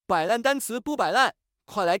摆烂单词不摆烂，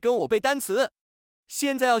快来跟我背单词。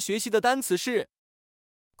现在要学习的单词是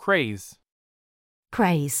craze,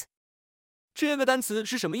 craze, 这个单词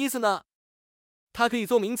是什么意思呢？它可以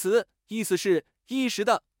做名词，意思是一时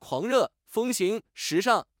的、狂热、风行、时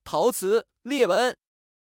尚、陶瓷、裂纹；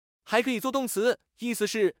还可以做动词，意思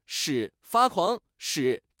是使发狂、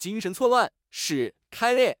使精神错乱、使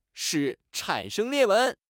开裂、使产生裂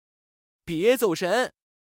纹。别走神！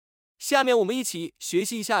下面我们一起学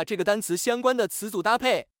习一下这个单词相关的词组搭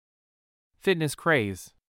配。fitness craze,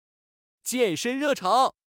 健身热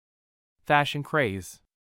潮， fashion craze,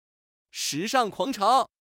 时尚狂潮，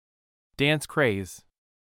 dance craze.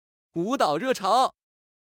 舞蹈热潮。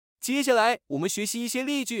接下来我们学习一些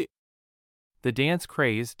例句。The dance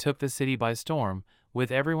craze took the city by storm,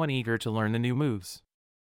 with everyone eager to learn the new moves.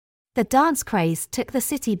 The dance craze took the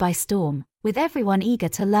city by storm, with everyone eager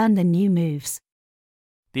to learn the new moves.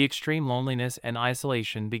 The extreme loneliness and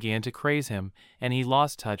isolation began to craze him, and he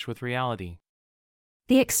lost touch with reality.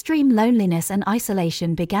 The extreme loneliness and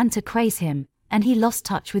isolation began to craze him, and he lost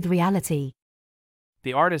touch with reality.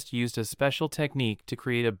 The artist used a special technique to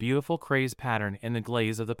create a beautiful craze pattern in the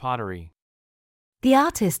glaze of the pottery. The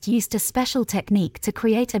artist used a special technique to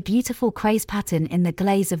create a beautiful craze pattern in the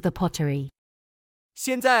glaze of the pottery.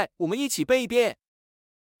 现在我们一起背一遍。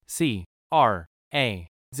 craze,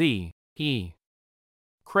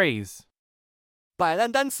 craze. 摆烂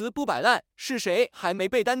单词不摆烂，是谁还没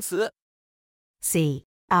背单词？ craze,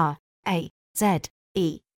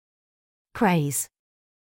 craze.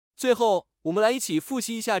 最后，我们来一起复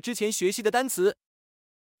习一下之前学习的单词：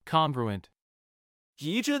 congruent,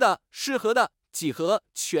 一致的、适合的、几何、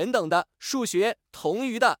全等的、数学、同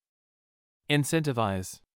余的；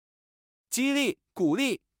 incentivize, 激励、鼓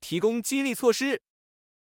励、提供激励措施；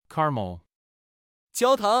 caramel,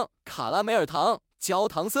 焦糖、卡拉梅尔糖、焦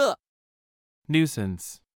糖色；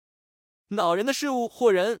 nuisance, 恼人的事物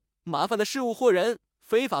或人，麻烦的事物或人，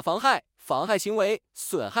非法妨害、妨害行为、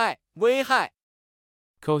损害、危害；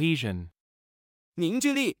 cohesion, 凝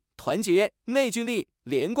聚力、团结、内聚力、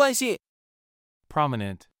连贯性；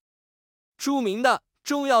 prominent, 著名的、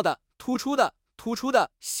重要的、突出的、突出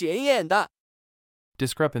的、显眼的；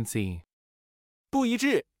 discrepancy, 不一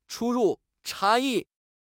致、出入、差异；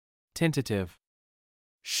 tentative,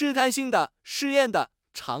 试探性的、试验的、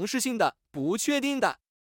尝试性的、不确定的。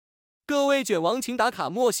各位卷王请打卡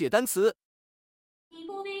默写单词。你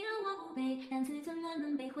不背让我不背，单词怎么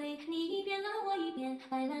能背会？你一遍让我一遍，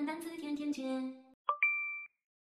摆烂单词天天见。